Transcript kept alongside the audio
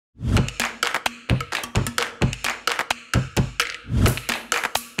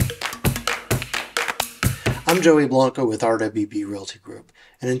I'm Joey Blanco with RWB Realty Group,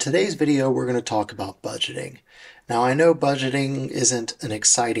 and in today's video we're going to talk about budgeting. Now I know budgeting isn't an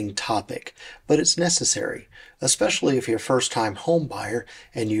exciting topic, but it's necessary, especially if you're a first-time home buyer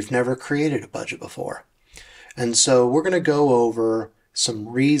and you've never created a budget before. And so we're going to go over some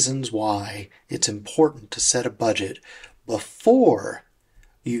reasons why it's important to set a budget before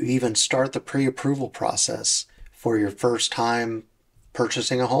you even start the pre-approval process for your first time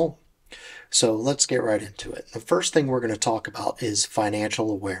purchasing a home. So let's get right into it. The first thing we're going to talk about is financial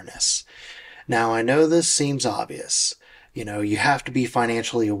awareness. Now, I know this seems obvious. You have to be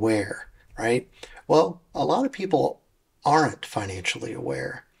financially aware, right? Well, a lot of people aren't financially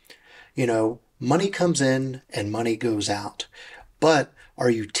aware. Money comes in and money goes out. But are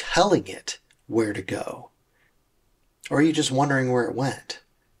you telling it where to go? Or are you just wondering where it went?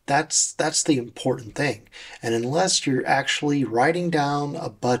 That's the important thing. And unless you're actually writing down a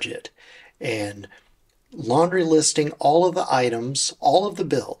budget and laundry listing all of the items, all of the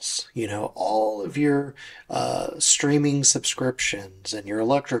bills, all of your streaming subscriptions and your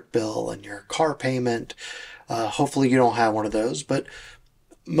electric bill and your car payment. Hopefully you don't have one of those, but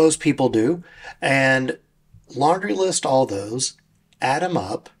most people do. And laundry list all those, add them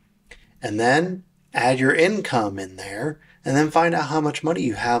up, and then add your income in there, and then find out how much money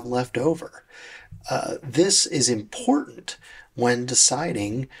you have left over. This is important when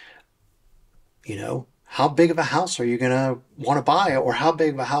deciding how big of a house are you going to want to buy, or how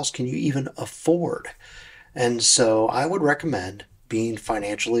big of a house can you even afford? And so I would recommend being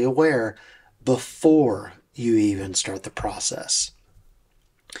financially aware before you even start the process.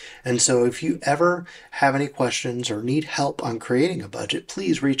 And so if you ever have any questions or need help on creating a budget,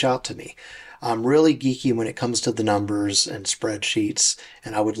 please reach out to me. I'm really geeky when it comes to the numbers and spreadsheets,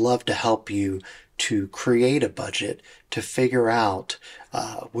 and I would love to help you to create a budget to figure out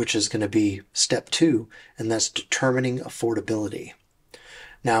which is going to be step 2, and that's determining affordability.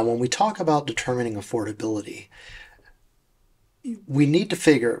 Now, when we talk about determining affordability, we need to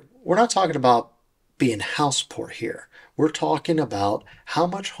figure, we're not talking about being house poor here. We're talking about how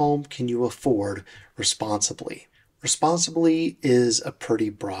much home can you afford responsibly. Responsibly is a pretty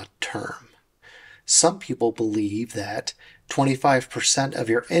broad term. Some people believe that 25% of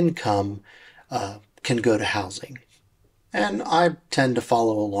your income can go to housing. And I tend to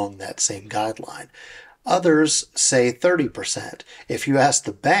follow along that same guideline. Others say 30%. If you ask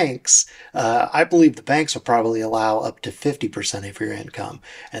the banks, I believe the banks will probably allow up to 50% of your income.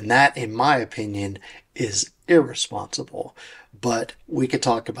 And that, in my opinion, is irresponsible. But we could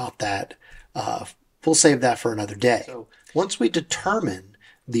talk about that. We'll save that for another day. So once we determine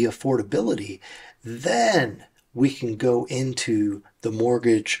the affordability, then we can go into the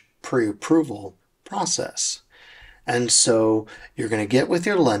mortgage pre-approval process. And so you're going to get with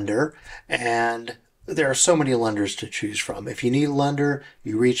your lender, and there are so many lenders to choose from. If you need a lender,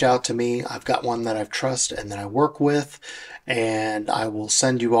 you reach out to me. I've got one that I trust and that I work with, and I will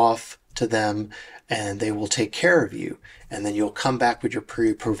send you off to them, and they will take care of you. And then you'll come back with your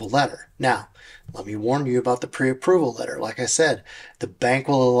pre-approval letter. Now, let me warn you about the pre-approval letter. Like I said, the bank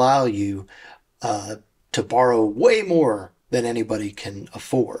will allow you to borrow way more than anybody can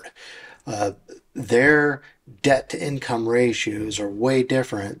afford. Their debt to income ratios are way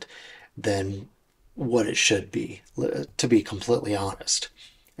different than what it should be, to be completely honest.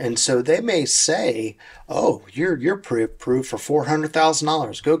 And so they may say, oh, you're pre-approved for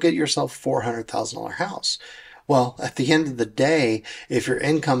 $400,000. Go get yourself a $400,000 house. Well, at the end of the day, if your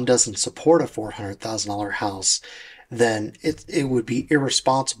income doesn't support a $400,000 house, then it would be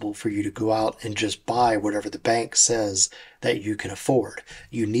irresponsible for you to go out and just buy whatever the bank says that you can afford.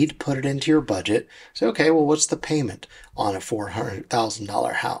 You need to put it into your budget. Say, okay, well, what's the payment on a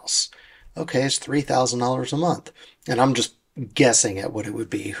 $400,000 house? Okay, it's $3,000 a month. And I'm just guessing at what it would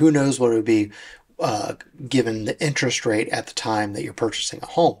be. Who knows what it would be given the interest rate at the time that you're purchasing a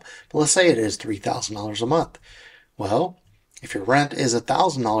home. But let's say it is $3,000 a month. Well, if your rent is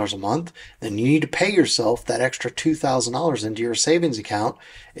 $1,000 a month, then you need to pay yourself that extra $2,000 into your savings account,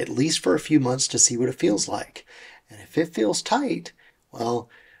 at least for a few months, to see what it feels like. And if it feels tight, well,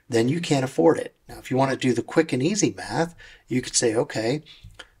 then you can't afford it. Now, if you want to do the quick and easy math, you could say, okay,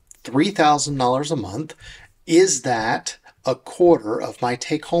 $3,000 a month, is that a quarter of my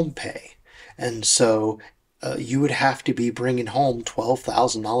take-home pay? And so you would have to be bringing home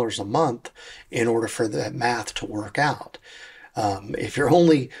 $12,000 a month in order for that math to work out. If you're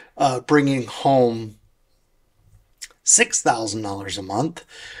only bringing home $6,000 a month,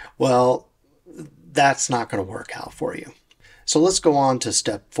 well, that's not going to work out for you. So let's go on to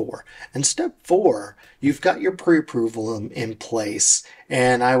step 4. And step 4, you've got your pre-approval in place.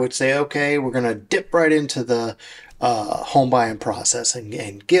 And I would say, okay, we're going to dip right into the home buying process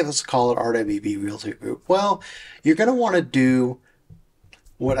and give us a call at RWB Realty Group. Well, you're going to want to do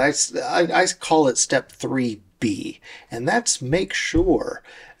what I call it step 3B, and that's make sure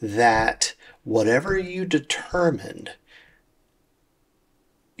that whatever you determined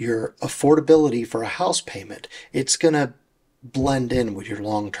your affordability for a house payment, it's going to blend in with your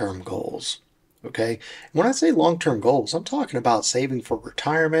long-term goals. Okay. When I say long-term goals, I'm talking about saving for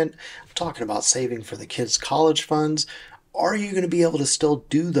retirement. I'm talking about saving for the kids' college funds. Are you going to be able to still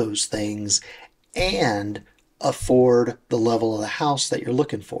do those things and afford the level of the house that you're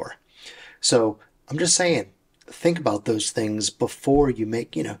looking for? So I'm just saying, think about those things before you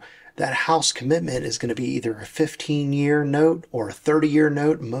make, that house commitment is going to be either a 15-year note or a 30-year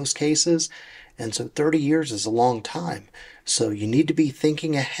note in most cases. And so 30 years is a long time. So you need to be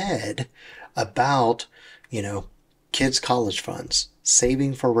thinking ahead about, kids' college funds,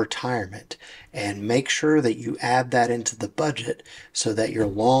 saving for retirement, and make sure that you add that into the budget so that your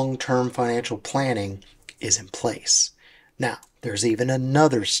long-term financial planning is in place. Now, there's even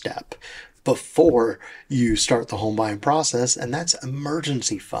another step before you start the home buying process, and that's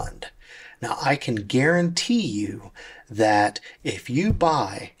emergency fund. Now, I can guarantee you that if you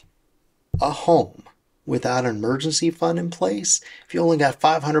buy a home without an emergency fund in place, if you only got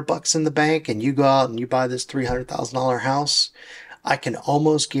 $500 in the bank and you go out and you buy this $300,000 house, I can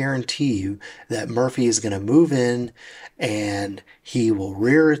almost guarantee you that Murphy is going to move in and he will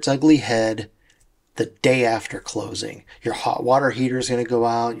rear its ugly head the day after closing. Your hot water heater is going to go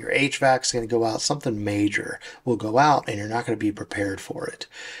out, your HVAC is going to go out, something major will go out, and you're not going to be prepared for it.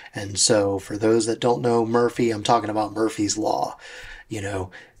 And so for those that don't know Murphy, I'm talking about Murphy's Law.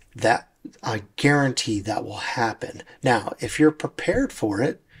 That I guarantee that will happen. Now, if you're prepared for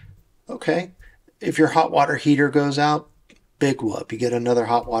it, okay. If your hot water heater goes out, big whoop. You get another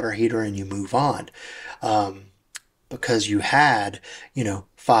hot water heater and you move on. Because you had,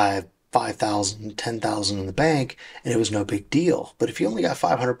 5,000, 10,000 in the bank, and it was no big deal. But if you only got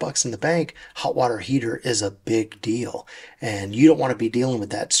 $500 in the bank, hot water heater is a big deal. And you don't want to be dealing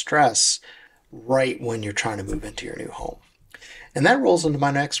with that stress right when you're trying to move into your new home. And that rolls into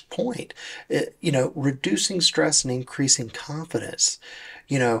my next point, reducing stress and increasing confidence.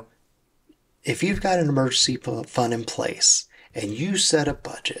 If you've got an emergency fund in place and you set a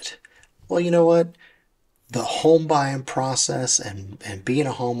budget, well, you know what? The home buying process and being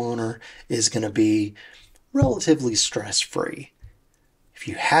a homeowner is going to be relatively stress-free. If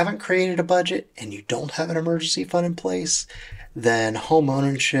you haven't created a budget and you don't have an emergency fund in place, then home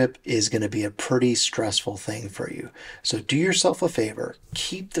ownership is going to be a pretty stressful thing for you. So do yourself a favor,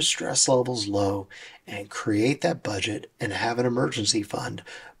 keep the stress levels low and create that budget and have an emergency fund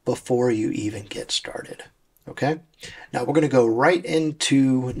before you even get started. Okay? Now we're going to go right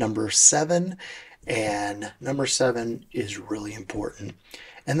into number 7, and number 7 is really important,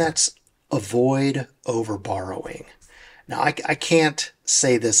 and that's avoid overborrowing. Now, I can't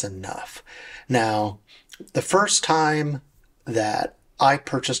say this enough. Now, the first time that I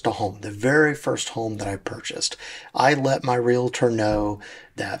purchased a home, the very first home that I purchased, I let my realtor know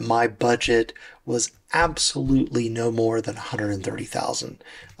that my budget was absolutely no more than $130,000.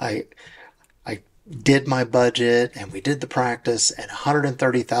 I did my budget and we did the practice, and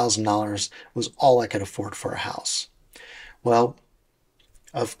 $130,000 was all I could afford for a house. Well,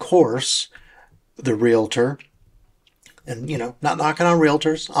 of course, the realtor, and not knocking on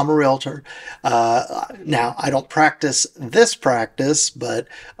realtors, I'm a realtor. Now, I don't practice this practice, but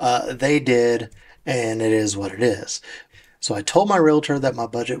they did, and it is what it is. So I told my realtor that my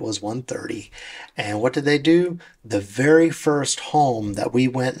budget was $130,000, and what did they do? The very first home that we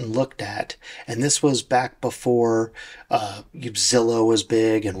went and looked at, and this was back before Zillow was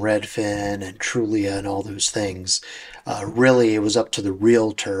big and Redfin and Trulia and all those things. Really, it was up to the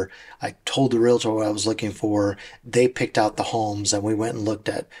realtor. I told the realtor what I was looking for. They picked out the homes, and we went and looked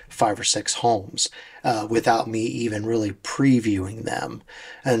at 5 or 6 homes without me even really previewing them.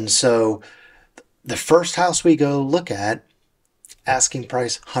 And so the first house we go look at, asking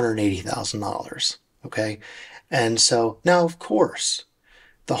price $180,000. Okay. And so now, of course,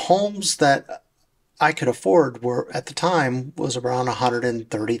 the homes that I could afford were at the time was around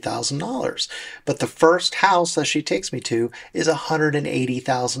 $130,000. But the first house that she takes me to is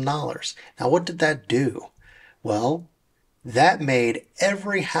 $180,000. Now, what did that do? Well, that made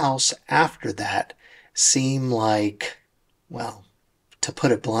every house after that seem like, well, to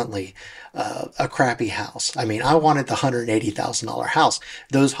put it bluntly, a crappy house. I mean, I wanted the $180,000 house.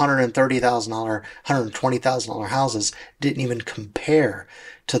 Those $130,000, $120,000 houses didn't even compare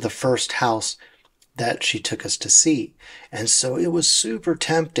to the first house that she took us to see. And so it was super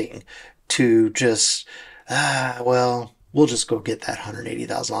tempting to just, well, we'll just go get that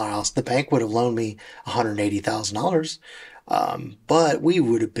 $180,000 house. The bank would have loaned me $180,000, but we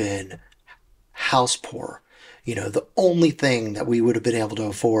would have been house poor. You know, the only thing that we would have been able to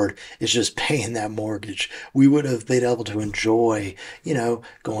afford is just paying that mortgage. We would have been able to enjoy,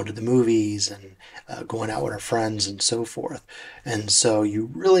 going to the movies and going out with our friends and so forth. And so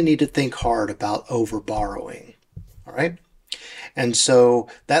you really need to think hard about over borrowing. All right. And so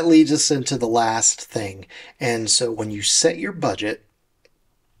that leads us into the last thing. And so when you set your budget,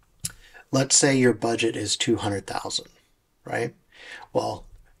 let's say your budget is 200,000, right? Well,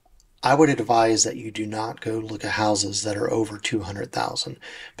 I would advise that you do not go look at houses that are over 200,000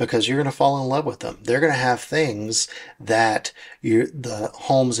 because you're going to fall in love with them. They're going to have things that the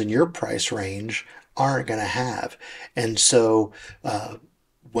homes in your price range aren't going to have. And so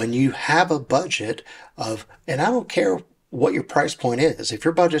when you have a budget of, and I don't care what your price point is, if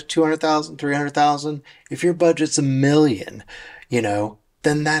your budget's 200,000, 300,000, if your budget's $1 million,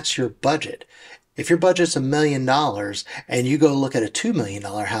 then that's your budget. If your budget's $1 million and you go look at a $2 million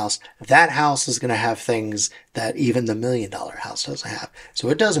house, that house is going to have things that even the $1 million house doesn't have. So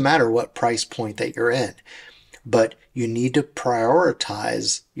it doesn't matter what price point that you're in, but you need to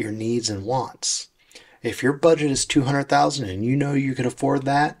prioritize your needs and wants. If your budget is 200,000 and you know you can afford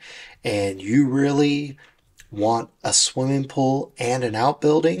that, and you really want a swimming pool and an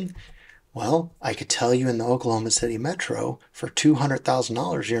outbuilding, well, I could tell you in the Oklahoma City Metro, for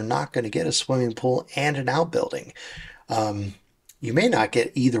 $200,000, you're not going to get a swimming pool and an outbuilding. You may not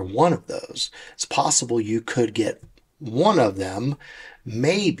get either one of those. It's possible you could get one of them,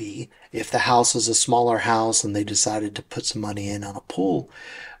 maybe, if the house is a smaller house and they decided to put some money in on a pool.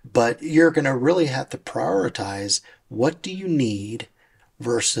 But you're going to really have to prioritize, what do you need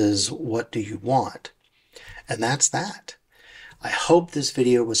versus what do you want? And that's that. I hope this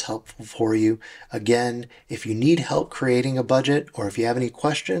video was helpful for you. Again, if you need help creating a budget or if you have any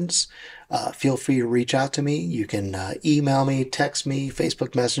questions, feel free to reach out to me. You can email me, text me,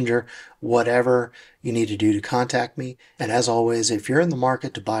 Facebook Messenger, whatever you need to do to contact me. And as always, if you're in the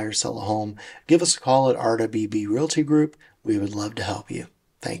market to buy or sell a home, give us a call at RWB Realty Group. We would love to help you.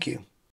 Thank you.